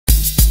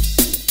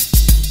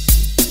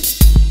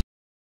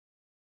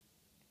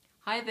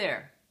Hi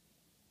there.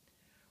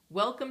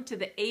 Welcome to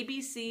the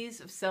ABCs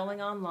of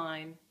selling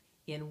online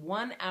in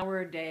 1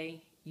 hour a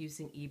day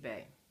using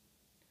eBay.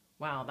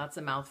 Wow, that's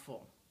a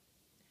mouthful.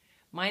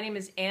 My name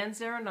is Ann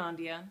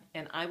Zaranandia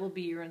and I will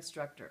be your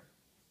instructor.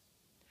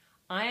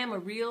 I am a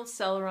real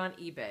seller on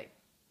eBay.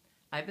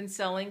 I've been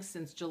selling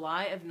since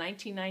July of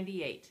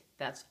 1998.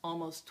 That's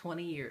almost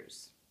 20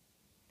 years.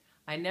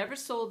 I never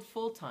sold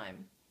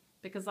full-time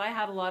because I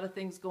had a lot of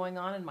things going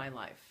on in my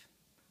life,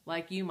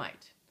 like you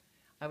might.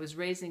 I was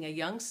raising a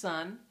young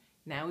son,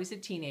 now he's a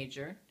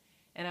teenager,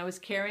 and I was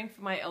caring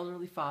for my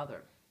elderly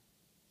father.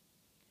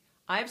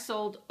 I've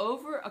sold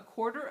over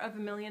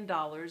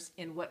 $250,000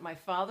 in what my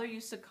father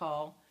used to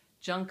call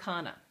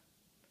junkana.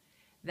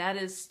 That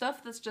is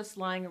stuff that's just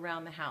lying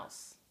around the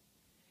house.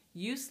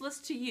 Useless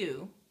to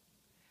you,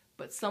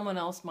 but someone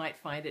else might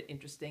find it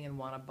interesting and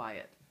want to buy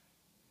it.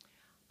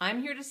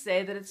 I'm here to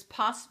say that it's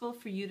possible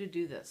for you to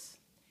do this,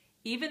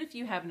 even if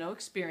you have no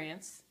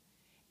experience,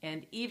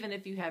 and even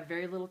if you have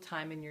very little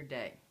time in your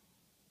day.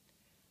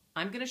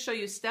 I'm going to show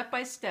you step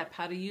by step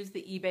how to use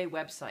the eBay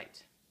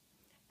website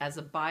as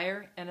a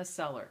buyer and a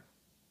seller.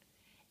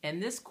 And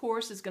this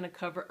course is going to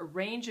cover a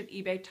range of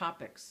eBay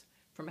topics,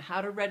 from how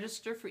to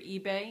register for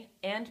eBay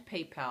and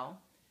PayPal,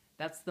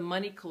 that's the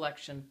money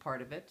collection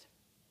part of it,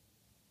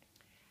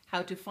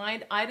 how to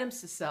find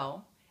items to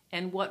sell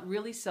and what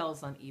really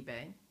sells on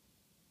eBay,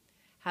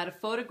 how to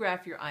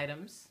photograph your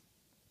items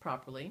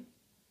properly,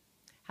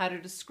 how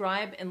to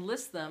describe and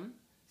list them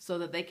so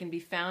that they can be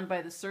found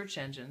by the search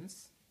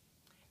engines,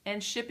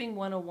 and Shipping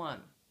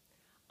 101.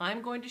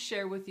 I'm going to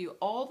share with you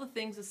all the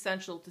things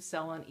essential to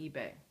sell on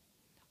eBay,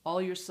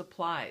 all your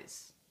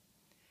supplies,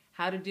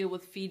 how to deal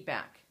with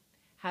feedback,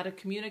 how to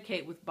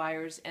communicate with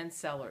buyers and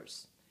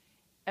sellers,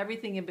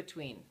 everything in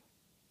between.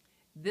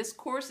 This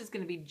course is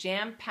going to be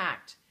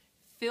jam-packed,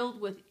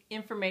 filled with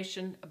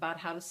information about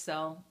how to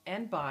sell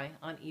and buy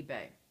on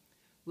eBay.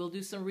 We'll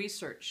do some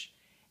research.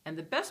 And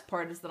the best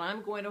part is that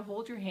I'm going to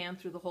hold your hand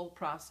through the whole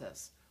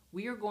process.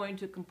 We are going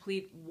to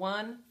complete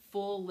one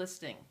full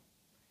listing.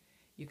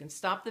 You can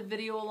stop the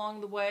video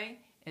along the way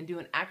and do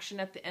an action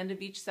at the end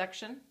of each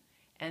section.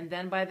 And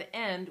then by the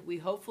end, we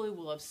hopefully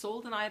will have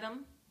sold an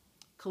item,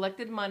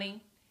 collected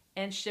money,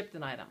 and shipped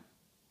an item,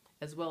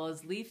 as well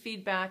as leave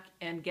feedback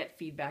and get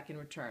feedback in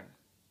return.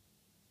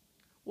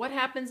 What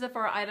happens if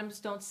our items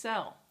don't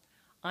sell?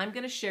 I'm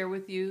going to share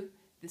with you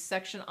the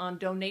section on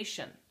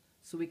donation,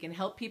 so we can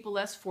help people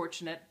less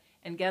fortunate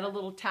and get a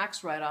little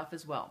tax write-off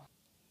as well.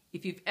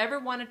 If you've ever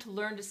wanted to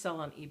learn to sell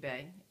on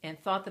eBay and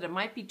thought that it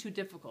might be too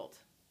difficult,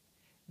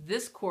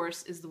 this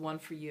course is the one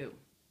for you.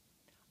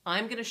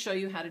 I'm going to show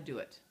you how to do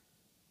it.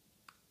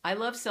 I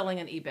love selling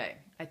on eBay.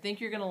 I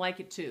think you're going to like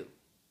it too.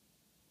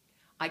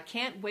 I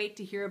can't wait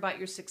to hear about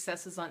your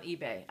successes on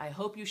eBay. I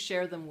hope you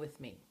share them with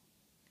me.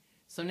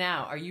 So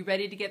now, are you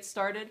ready to get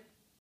started?